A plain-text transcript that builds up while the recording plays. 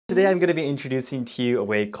Today I'm going to be introducing to you a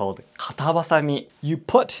way called katabasami. You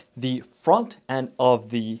put the front end of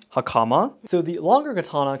the hakama, so the longer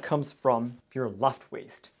katana comes from your left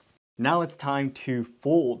waist. Now it's time to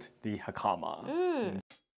fold the hakama.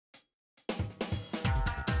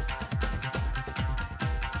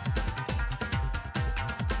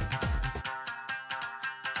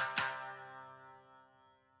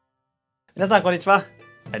 Minasan konnichiwa,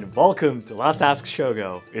 and welcome to Let's Ask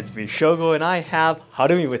Shogo. It's me, Shogo, and I have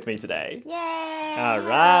Harumi with me today. Yay!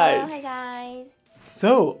 Alright! Hi guys!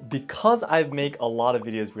 So, because I make a lot of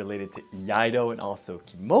videos related to iaido and also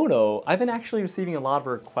kimono, I've been actually receiving a lot of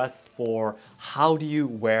requests for how do you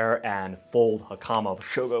wear and fold hakama.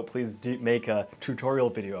 Shogo, please make a tutorial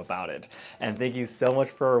video about it. And thank you so much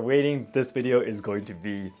for waiting. This video is going to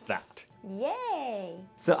be that. Yay!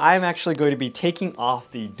 So I'm actually going to be taking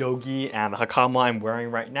off the dogi and the hakama I'm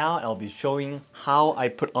wearing right now, and I'll be showing how I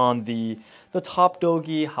put on the top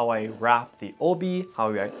dogi, how I wrap the obi,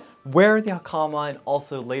 how I wear the hakama, and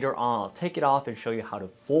also later on I'll take it off and show you how to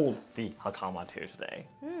fold the hakama too today.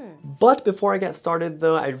 But before I get started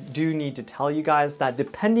though, I do need to tell you guys that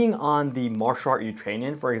depending on the martial art you train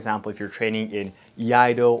in, for example, if you're training in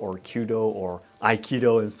iaido or kyudo or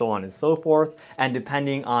aikido and so on and so forth, and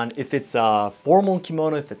depending on if it's a formal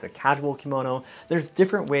kimono, if it's a casual kimono, there's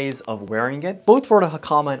different ways of wearing it, both for the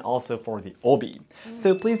hakama and also for the obi.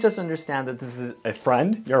 So please just understand that this is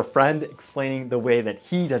your friend explaining the way that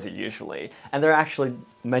he does it usually. And there are actually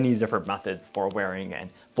many different methods for wearing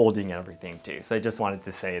and folding and everything too. So I just wanted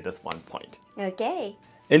to say this one point. Okay.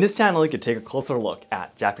 In this channel, you can take a closer look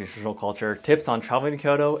at Japanese social culture, tips on traveling to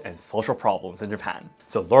Kyoto, and social problems in Japan.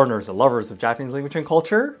 So learners and lovers of Japanese language and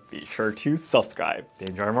culture, be sure to subscribe to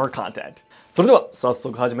enjoy more content. それでは早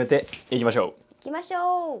速始めていきましょう。行きまし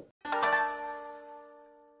ょう!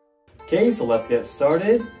 Okay, so let's get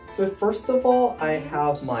started. So first of all, I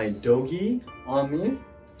have my dogi on me.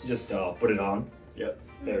 Just put it on. Yep,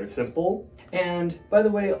 very simple. And by the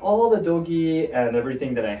way, all the dogi and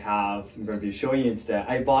everything that I have, I'm going to be showing you today,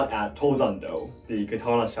 I bought at Tozando, the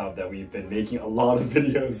katana shop that we've been making a lot of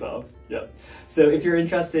videos of. Yep. So if you're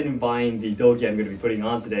interested in buying the dogi I'm going to be putting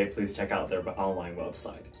on today, please check out their online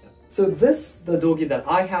website. So the dogi that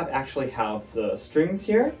I have actually have the strings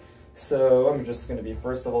here. So I'm just going to be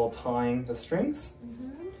first of all tying the strings.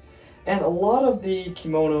 And a lot of the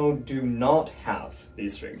kimono do not have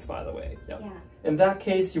these strings, by the way. Yep. Yeah. In that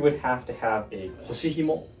case, you would have to have a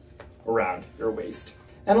hoshihimo around your waist.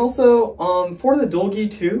 And also, for the dogi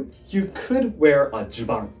too, you could wear a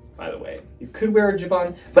juban, by the way. You could wear a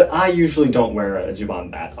juban, but I usually don't wear a juban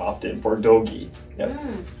that often for dogi. Yep.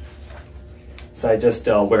 So I just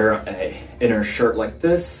wear a inner shirt like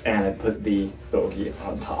this, and I put the dogi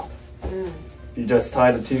on top. If you just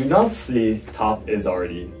tie the two knots, the top is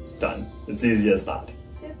already done. It's easy as that.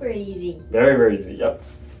 Super easy. Very, very easy, yep.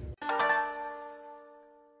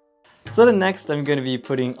 So the next I'm going to be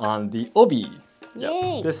putting on the obi.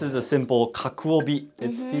 Yay! Yep. This is a simple kaku obi.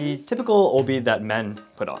 It's the typical obi that men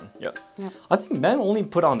put on. Yep. I think men only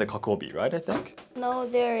put on the kaku obi, right? I think. No,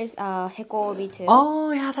 there is a heko obi too.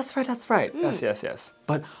 Oh yeah, that's right, that's right. Yes.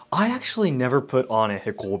 But I actually never put on a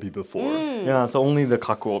heko obi before. Yeah, so only the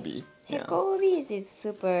kaku obi. Heko obi is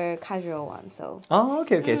super casual one, so. Oh,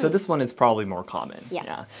 okay. So this one is probably more common.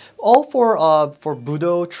 Yeah. All for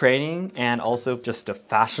budo training and also just a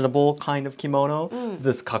fashionable kind of kimono,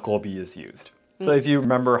 this kakobi is used. So if you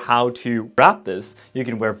remember how to wrap this, you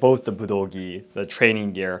can wear both the budogi, the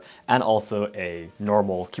training gear, and also a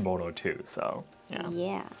normal kimono too. So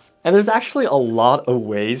yeah. And there's actually a lot of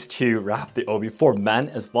ways to wrap the obi for men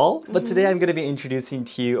as well. But today I'm going to be introducing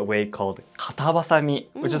to you a way called katabasami,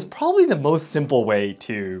 which is probably the most simple way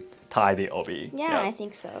to tie the obi. Yeah, I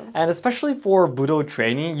think so. And especially for budo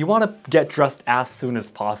training, you want to get dressed as soon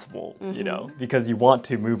as possible, you know, because you want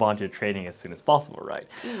to move on to training as soon as possible, right?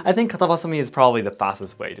 I think katabasami is probably the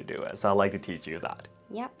fastest way to do it, so I'd like to teach you that.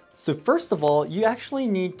 Yep. So first of all, you actually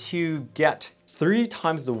need to get 3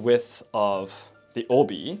 times the width of the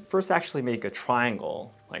obi. First, actually make a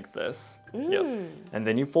triangle like this. Yep. And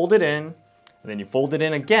then you fold it in, and then you fold it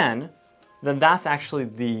in again. Then that's actually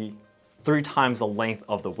the 3 times the length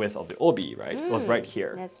of the width of the obi, right? It was right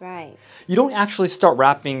here. That's right. You don't actually start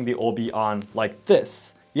wrapping the obi on like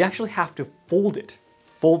this. You actually have to fold it.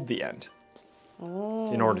 Fold the end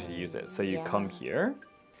in order to use it. So you come here.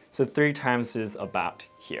 So 3 times is about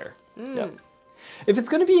here. Yep. If it's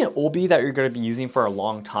going to be an obi that you're going to be using for a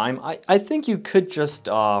long time, I think you could just,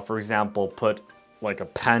 for example, put like a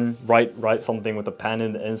pen, write something with a pen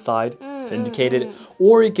in the inside to indicate it,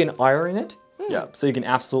 or you can iron it. Yeah, so you can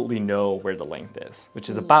absolutely know where the length is, which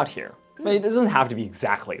is about here. But it doesn't have to be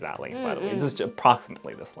exactly that length, by the way. It's just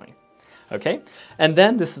approximately this length. Okay? And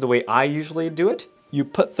then this is the way I usually do it. You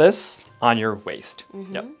put this on your waist.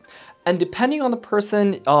 Yep. And depending on the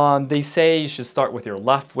person, they say you should start with your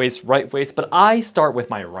left waist, right waist, but I start with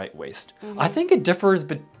my right waist. I think it differs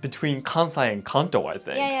between Kansai and Kanto, I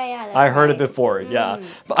think. Yeah, that's I heard right. it before, yeah.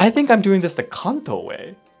 But I think I'm doing this the Kanto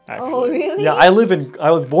way. Actually. Oh, really? Yeah, I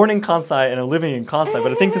was born in Kansai and I'm living in Kansai,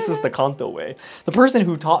 but I think this is the Kanto way. The person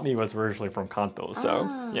who taught me was originally from Kanto,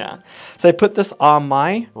 so yeah. So I put this on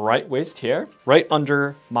my right waist here, right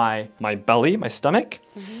under my belly, my stomach,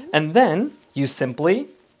 and then you simply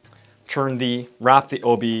wrap the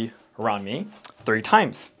obi around me 3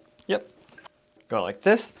 times. Yep. Go like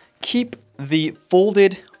this. Keep the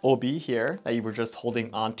folded obi here that you were just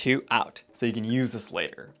holding onto out, so you can use this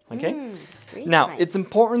later, okay? Now, it's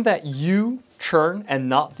important that you churn and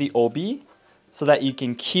not the obi, so that you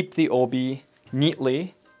can keep the obi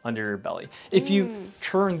neatly under your belly. If you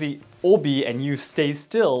churn the obi and you stay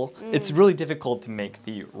still, it's really difficult to make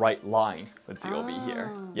the right line with the obi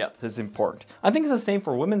here. Yep, this is important. I think it's the same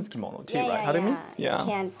for women's kimono too, right? How do you mean? You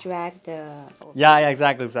can't drag the obi. Yeah,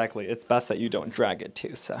 exactly. It's best that you don't drag it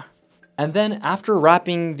too, so. And then after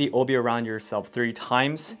wrapping the obi around yourself 3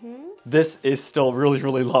 times, this is still really,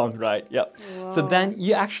 really long, right? Yep. Whoa. So then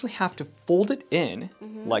you actually have to fold it in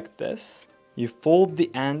like this. You fold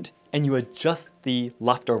the end and you adjust the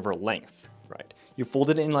leftover length, right? You fold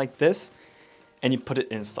it in like this and you put it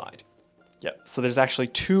inside. Yep. So there's actually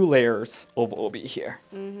 2 layers of obi here.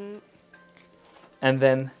 And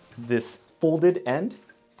then this folded end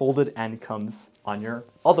comes on your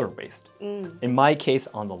other waist. In my case,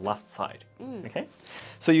 on the left side. Okay?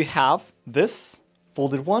 So you have this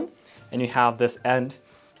folded one, and you have this end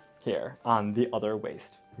here on the other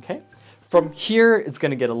waist. Okay? From here, it's going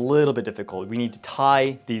to get a little bit difficult. We need to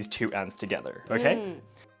tie these 2 ends together. Okay?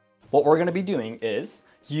 What we're going to be doing is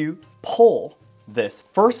you pull this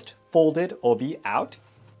first folded obi out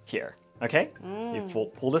here. Okay? You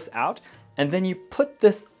pull this out, and then you put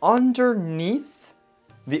this underneath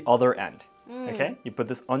the other end. Okay? You put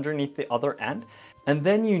this underneath the other end, and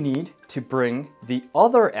then you need to bring the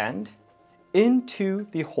other end into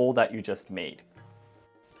the hole that you just made.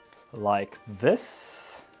 Like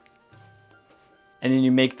this. And then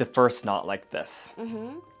you make the first knot like this.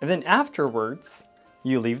 And then afterwards,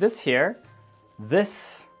 you leave this here.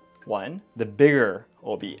 This one, the bigger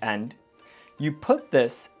obi end, you put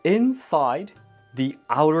this inside the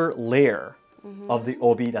outer layer of the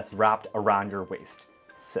obi that's wrapped around your waist.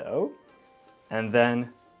 So, and then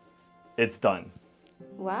it's done.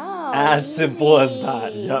 Wow. As simple as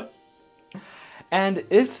that, yep. And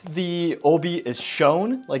if the obi is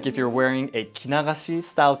shown, like if you're wearing a kinagashi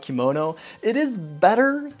style kimono, it is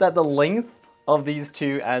better that the length of these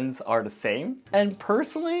 2 ends are the same. And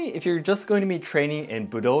personally, if you're just going to be training in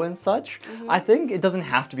budo and such, I think it doesn't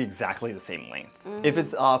have to be exactly the same length. If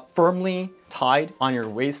it's firmly tied on your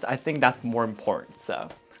waist, I think that's more important. So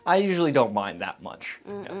I usually don't mind that much.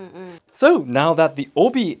 So now that the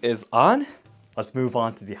obi is on, let's move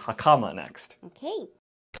on to the hakama next. Okay.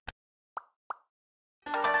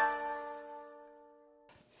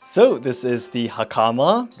 So this is the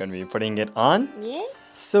hakama. I'm gonna be putting it on. Yeah.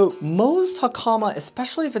 So most hakama,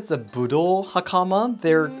 especially if it's a budo hakama,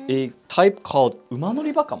 they're a type called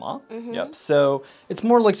umanori bakama. Yep. So it's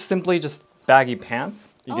more like simply just baggy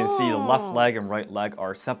pants. You can see the left leg and right leg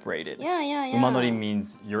are separated. Yeah. Umanori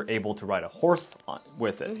means you're able to ride a horse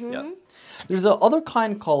with it. Yep. There's another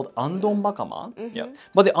kind called andon bakama. Yep.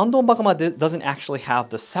 But the andon bakama doesn't actually have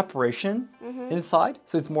the separation inside,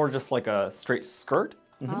 so it's more just like a straight skirt.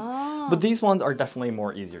 But these ones are definitely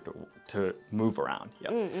more easier to move around.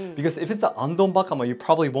 Yep. Because if it's an andon bakama, you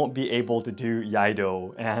probably won't be able to do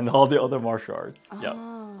yaido and all the other martial arts. Yep.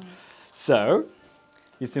 So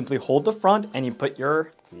you simply hold the front and you put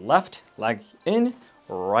your left leg in,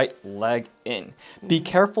 right leg in. Be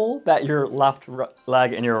careful that your left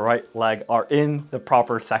leg and your right leg are in the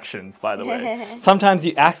proper sections, by the way. Sometimes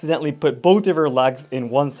you accidentally put both of your legs in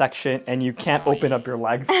one section and you can't open up your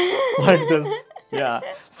legs like this. Yeah.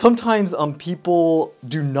 Sometimes people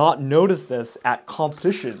do not notice this at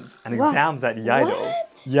competitions and exams at Yaido. What?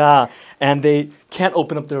 Yeah, and they can't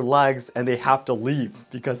open up their legs and they have to leave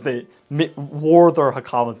because they wore their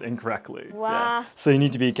hakamas incorrectly. Wow. Yeah. So you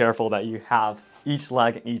need to be careful that you have each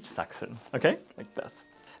leg in each section, okay? Like this.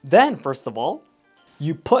 Then, first of all,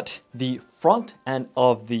 you put the front end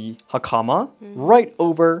of the hakama right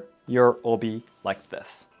over your obi like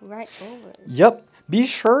this. Right over. Yep. Be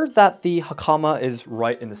sure that the hakama is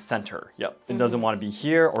right in the center. Yep. It doesn't want to be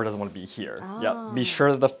here or doesn't want to be here. Yep. Be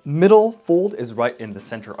sure that the middle fold is right in the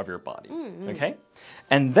center of your body. Okay?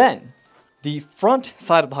 And then the front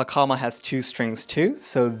side of the hakama has 2 strings too.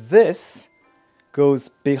 So this goes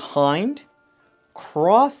behind,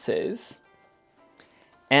 crosses,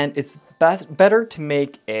 and it's better to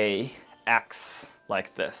make a X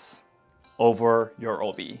like this over your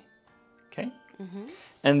obi. Okay?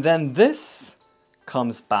 And then this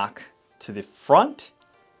comes back to the front,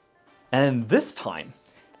 and this time,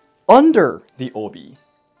 under the obi,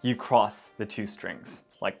 you cross the 2 strings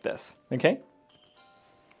like this, okay?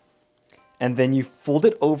 And then you fold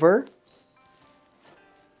it over.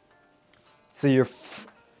 So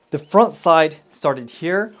the front side started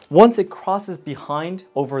here. Once it crosses behind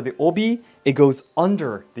over the obi, it goes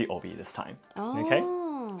under the obi this time, okay?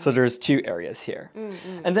 So there's 2 areas here.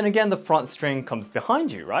 And then again, the front string comes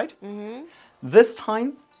behind you, right? This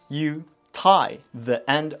time, you tie the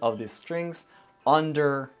end of the strings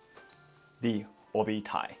under the obi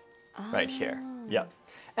tie right here. Yeah.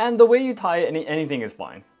 And the way you tie it, anything is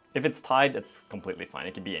fine. If it's tied, it's completely fine.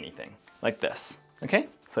 It can be anything like this. Okay?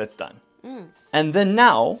 So it's done. And then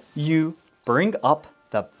now you bring up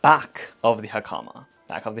the back of the hakama.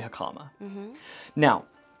 Now,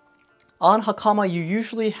 on hakama, you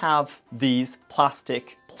usually have these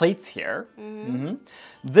plastic plates here.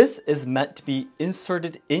 This is meant to be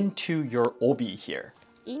inserted into your obi here.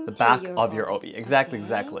 The back of your obi. Exactly,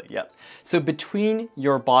 exactly. Yep. So between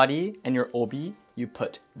your body and your obi, you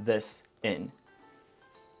put this in.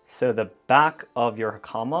 So the back of your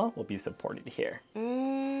hakama will be supported here.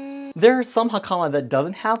 There are some hakama that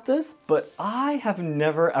doesn't have this, but I have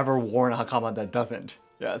never ever worn a hakama that doesn't.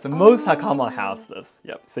 Yeah, so most hakama has this.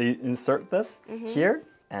 Yep. So you insert this here,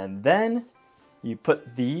 and then you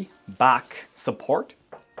put the back support,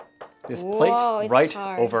 this plate, right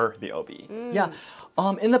over the obi. Yeah.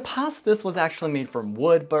 In the past, this was actually made from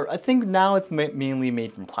wood, but I think now it's mainly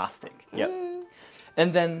made from plastic. Yep.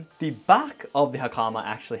 And then the back of the hakama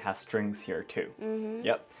actually has strings here too.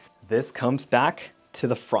 Yep. This comes back to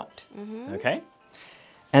the front. Okay.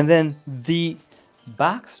 And then the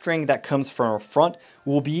back string that comes from front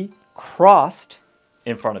will be crossed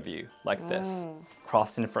in front of you like this.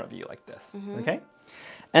 Crossed in front of you like this. Okay.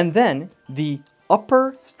 And then the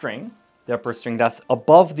upper string that's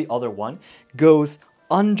above the other one goes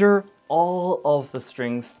under all of the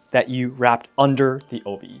strings that you wrapped under the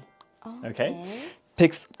obi. Okay?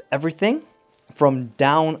 Picks everything from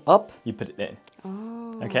down up, you put it in.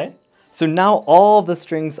 Okay? So now all of the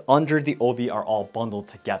strings under the obi are all bundled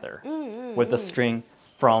together with the string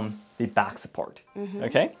from the back support.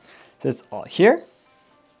 Okay? So it's all here.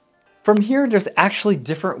 From here, there's actually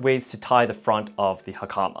different ways to tie the front of the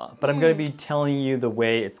hakama, but I'm going to be telling you the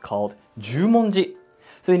way it's called jumonji.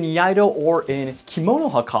 So in yaido or in kimono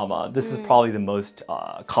hakama, this is probably the most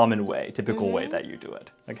common way, typical way that you do it.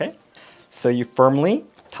 Okay? So you firmly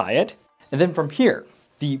tie it, and then from here,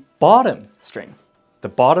 the bottom string,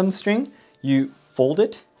 you fold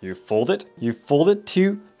it, you fold it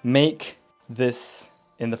to make this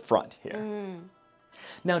in the front here.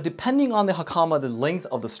 Now, depending on the hakama, the length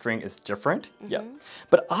of the string is different. Yeah,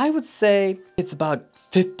 but I would say it's about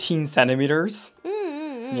 15 centimeters.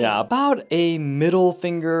 Yeah, about a middle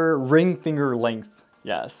finger, ring finger length,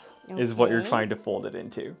 yes, is what you're trying to fold it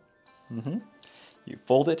into. You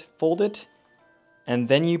fold it, and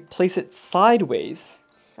then you place it sideways,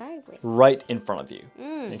 right in front of you,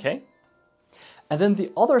 okay? And then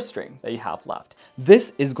the other string that you have left,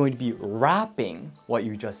 this is going to be wrapping what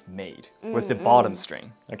you just made with the bottom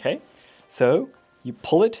string, okay? So you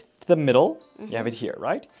pull it to the middle, you have it here,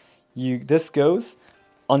 right? This goes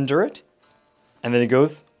under it, and then it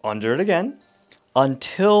goes under it again,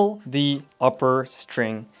 until the upper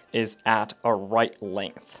string is at a right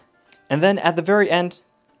length. And then at the very end,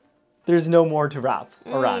 there's no more to wrap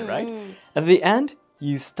around, right? At the end,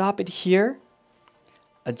 you stop it here,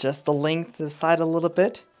 adjust the length to the side a little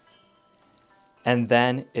bit, and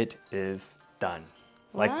then it is done.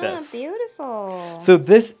 Like this. Beautiful. So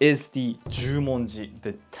this is the jumonji,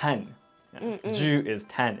 the 10. Ju is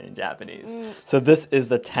 10 in Japanese. So this is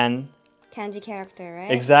the 10. Kanji character,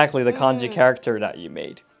 right? Exactly, the kanji character that you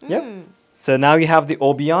made. Yep. So now you have the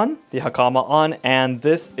obi on, the hakama on, and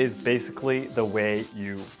this is basically the way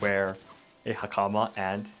you wear a hakama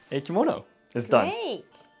and a kimono. It's done.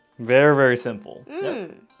 Great. Very, very simple.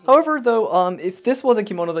 Yep. However, though, if this was a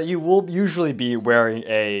kimono, that you will usually be wearing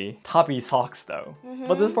a tabi socks, though.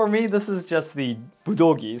 But for me, this is just the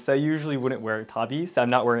budogi, so I usually wouldn't wear tabi, so I'm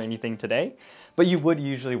not wearing anything today. But you would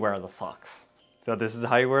usually wear the socks. So this is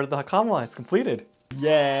how you wear the hakama. It's completed.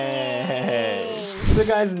 Yay! So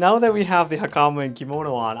guys, now that we have the hakama and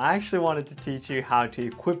kimono on, I actually wanted to teach you how to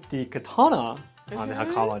equip the katana on the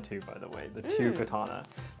hakama too, by the way, the 2 katana.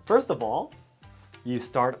 First of all, you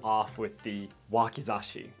start off with the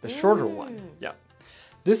wakizashi, the shorter one. Yep.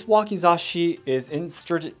 This wakizashi is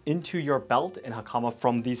inserted into your belt and hakama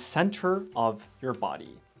from the center of your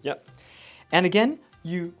body. Yep. And again,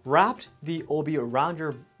 you wrapped the obi around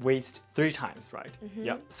your waist 3 times, right?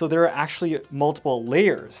 Yep. So there are actually multiple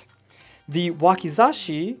layers. The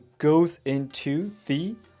wakizashi goes into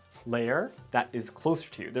the layer that is closer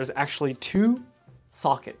to you. There's actually 2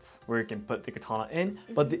 sockets where you can put the katana in,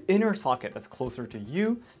 but the inner socket that's closer to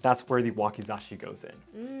you, that's where the wakizashi goes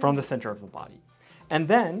in, from the center of the body. And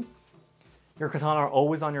then, your katana are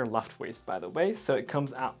always on your left waist, by the way, so it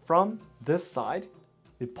comes out from this side.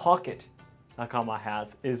 The pocket hakama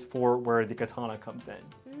has is for where the katana comes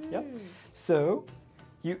in. Yep. So,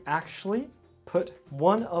 you actually put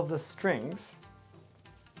one of the strings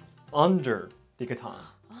under the katana.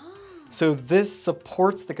 So this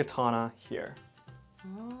supports the katana here.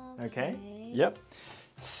 Okay? Yep.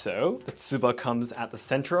 So the tsuba comes at the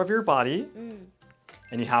center of your body,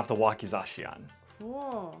 and you have the wakizashi on.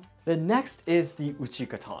 Cool. The next is the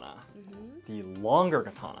uchikatana, the longer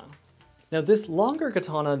katana. Now this longer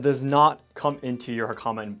katana does not come into your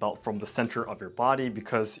hakama and belt from the center of your body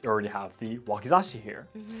because you already have the wakizashi here.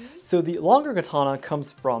 So the longer katana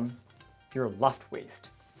comes from your left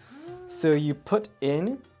waist. So you put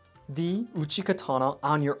in the uchikatana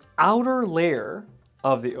on your outer layer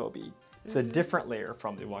of the obi. It's a different layer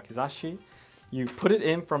from the wakizashi. You put it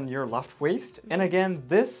in from your left waist, and again,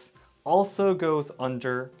 this also goes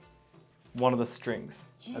under one of the strings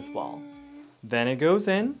as well. Then it goes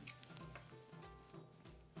in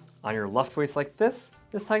on your left waist like this.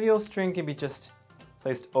 The sagyo string can be just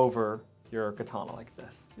placed over your katana like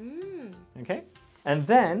this. Okay? And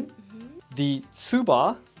then the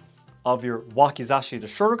tsuba of your wakizashi, the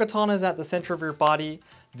shorter katana, is at the center of your body.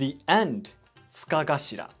 The end,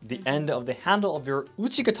 tsukagashira, the end of the handle of your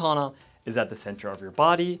uchikatana is at the center of your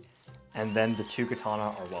body. And then the 2 katana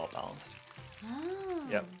are well balanced.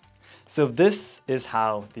 Yep. So this is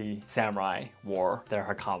how the samurai wore their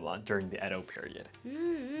hakama during the Edo period.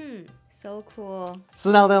 So cool.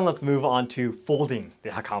 So now then, let's move on to folding the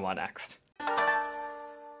hakama next.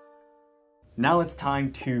 Now it's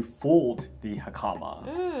time to fold the hakama.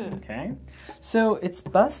 Okay? So it's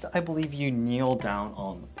best, I believe, you kneel down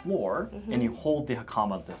on the floor and you hold the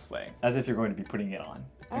hakama this way, as if you're going to be putting it on.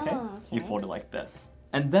 Okay? You fold it like this.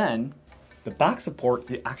 And then the back support,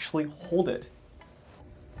 you actually hold it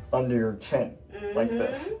under your chin, like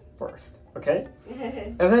this first, okay?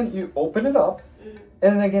 And then you open it up,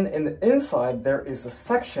 and then again, in the inside, there is a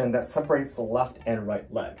section that separates the left and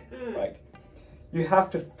right leg, right? You have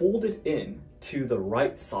to fold it in to the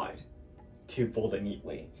right side to fold it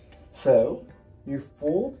neatly. So, you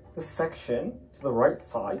fold the section to the right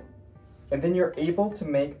side, and then you're able to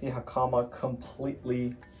make the hakama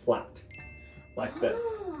completely flat, like this,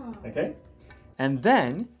 okay? And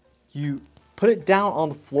then, you put it down on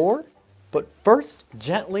the floor, but first,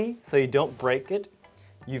 gently, so you don't break it,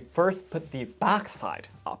 you first put the back side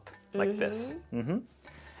up, like this.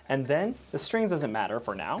 And then, the strings doesn't matter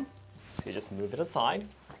for now, so you just move it aside.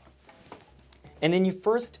 And then you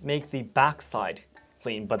first make the back side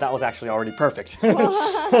clean, but that was actually already perfect.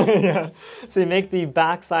 Yeah. So you make the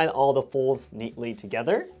back side, all the folds neatly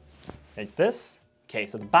together, like this. Okay,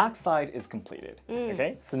 so the back side is completed.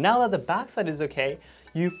 Okay, so now that the back side is okay,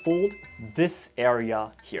 you fold this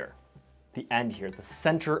area here, the end here, the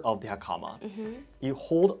center of the hakama. You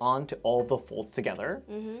hold on to all of the folds together.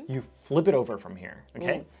 You flip it over from here,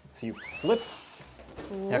 okay? So you flip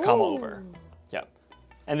the hakama over. Yep.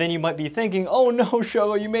 And then you might be thinking, oh no,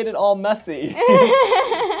 Shogo, you made it all messy.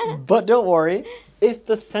 But don't worry, if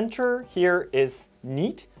the center here is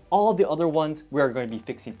neat, all the other ones we are going to be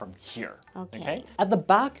fixing from here. Okay? At the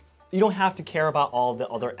back, you don't have to care about all the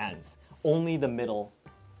other ends. Only the middle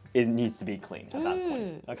needs to be clean at that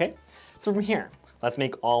point. Okay? So from here, let's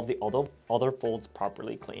make all of the other folds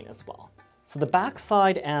properly clean as well. So the back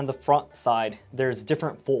side and the front side, there's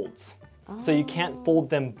different folds. So you can't fold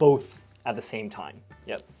them both at the same time.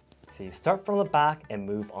 Yep. So you start from the back and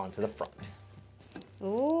move on to the front.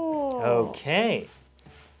 Okay.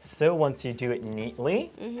 So once you do it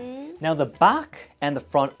neatly, now the back and the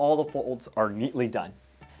front, all the folds are neatly done.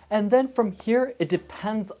 And then from here, it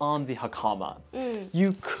depends on the hakama.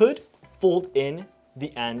 You could fold in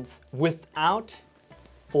the ends without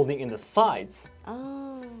folding in the sides,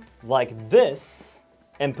 like this,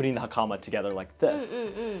 and putting the hakama together like this.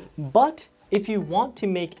 But if you want to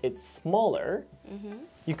make it smaller,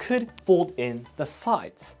 you could fold in the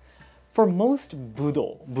sides. For most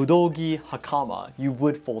budogi hakama, you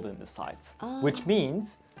would fold in the sides, which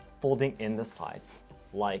means folding in the sides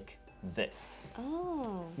like this.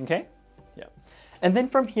 Okay? Yeah. And then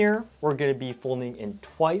from here, we're going to be folding in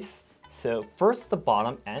twice. So first the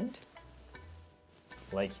bottom end,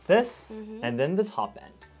 like this, and then the top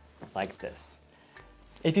end, like this.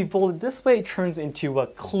 If you fold it this way, it turns into a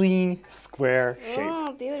clean square shape.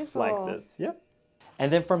 Oh, beautiful. Like this, yep.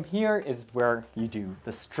 And then from here is where you do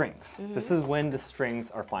the strings. This is when the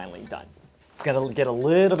strings are finally done. It's gonna get a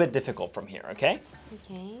little bit difficult from here, okay?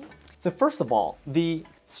 Okay. So first of all, the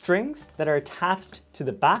strings that are attached to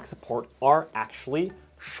the back support are actually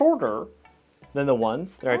shorter than the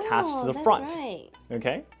ones that are attached to the front. That's right.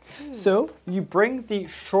 Okay? So you bring the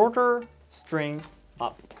shorter string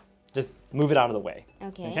up. Just move it out of the way.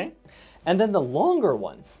 Okay. And then the longer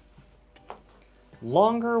ones,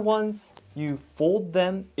 you fold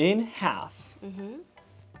them in half.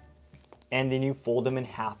 And then you fold them in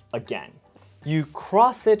half again. You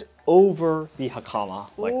cross it over the hakama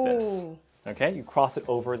like this. Okay, you cross it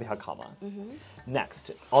over the hakama.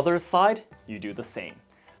 Next, other side, you do the same.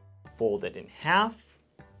 Fold it in half,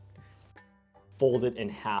 fold it in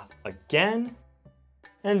half again,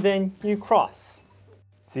 and then you cross.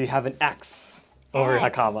 So you have an X over your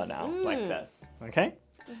hakama now, like this. Okay?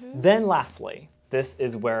 Then lastly, this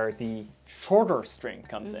is where the shorter string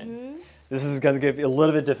comes in. This is going to get a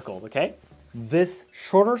little bit difficult, okay? This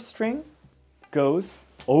shorter string goes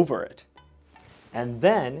over it. And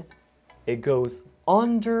then it goes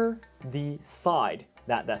under the side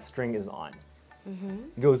that that string is on.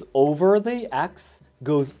 It goes over the X,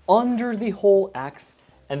 goes under the whole X,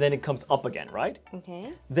 and then it comes up again, right?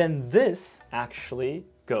 Okay. Then this actually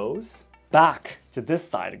goes back to this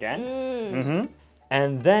side again.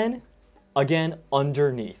 And then again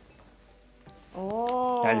underneath.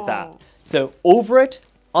 Oh. Like that. So over it,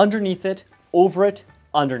 underneath it, over it,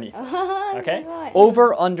 underneath it. Okay?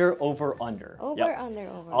 Over, under, over, under. Over, under,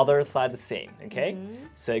 over. Other side the same, okay?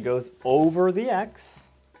 So it goes over the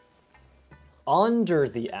X, under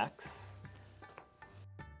the X,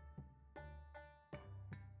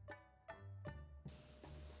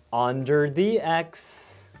 under the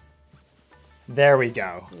X. There we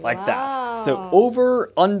go, like that. So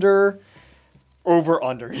over, under.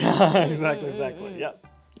 Yeah, exactly, yep.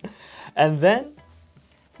 And then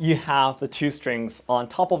you have the two strings on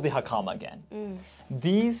top of the hakama again.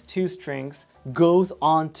 These two strings goes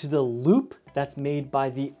onto the loop that's made by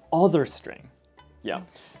the other string. Yeah.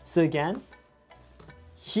 So again,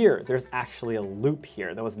 here, there's actually a loop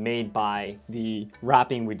here that was made by the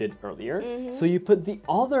wrapping we did earlier. So you put the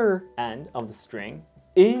other end of the string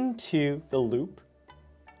into the loop,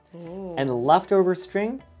 and the leftover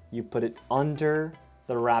string, you put it under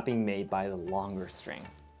the wrapping made by the longer string.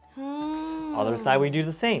 Other side, we do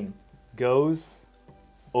the same. Goes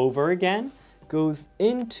over again, goes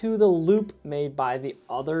into the loop made by the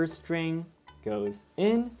other string, goes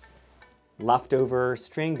in, leftover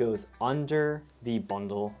string goes under the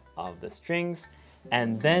bundle of the strings,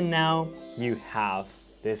 and then now you have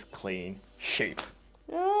this clean shape.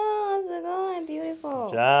 Oh,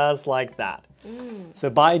 beautiful. Just like that. So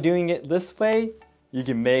by doing it this way, you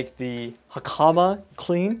can make the hakama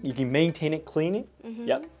clean, you can maintain it clean,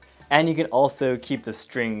 yep. And you can also keep the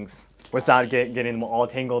strings without getting them all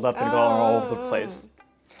tangled up and going all over the place.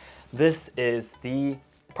 This is the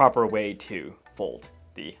proper way to fold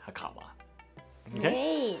the hakama. Okay?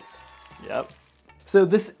 Great. Yep. So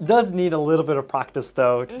this does need a little bit of practice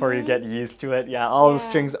though before you get used to it. Yeah, all the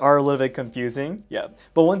strings are a little bit confusing. Yeah,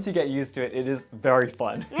 but once you get used to it, it is very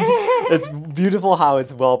fun. It's beautiful how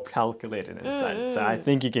it's well calculated in a sense. So I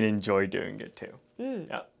think you can enjoy doing it too.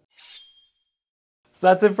 Yeah. So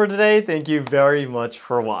that's it for today. Thank you very much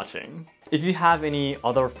for watching. If you have any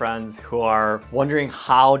other friends who are wondering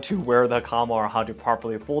how to wear the hakama or how to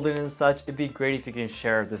properly fold it and such, it'd be great if you can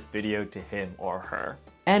share this video to him or her.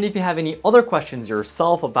 And if you have any other questions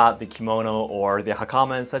yourself about the kimono or the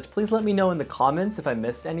hakama and such, please let me know in the comments. If I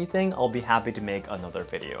missed anything, I'll be happy to make another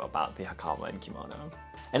video about the hakama and kimono.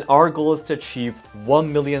 And our goal is to achieve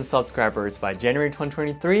 1 million subscribers by January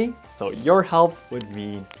 2023, so your help would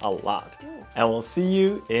mean a lot. And we'll see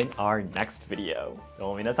you in our next video. どう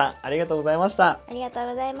も皆さんありがとうございました。ありがとう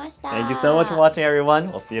ございました。Thank you so much for watching, everyone.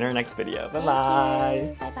 We'll see you in our next video. Bye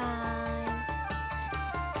bye. Bye bye.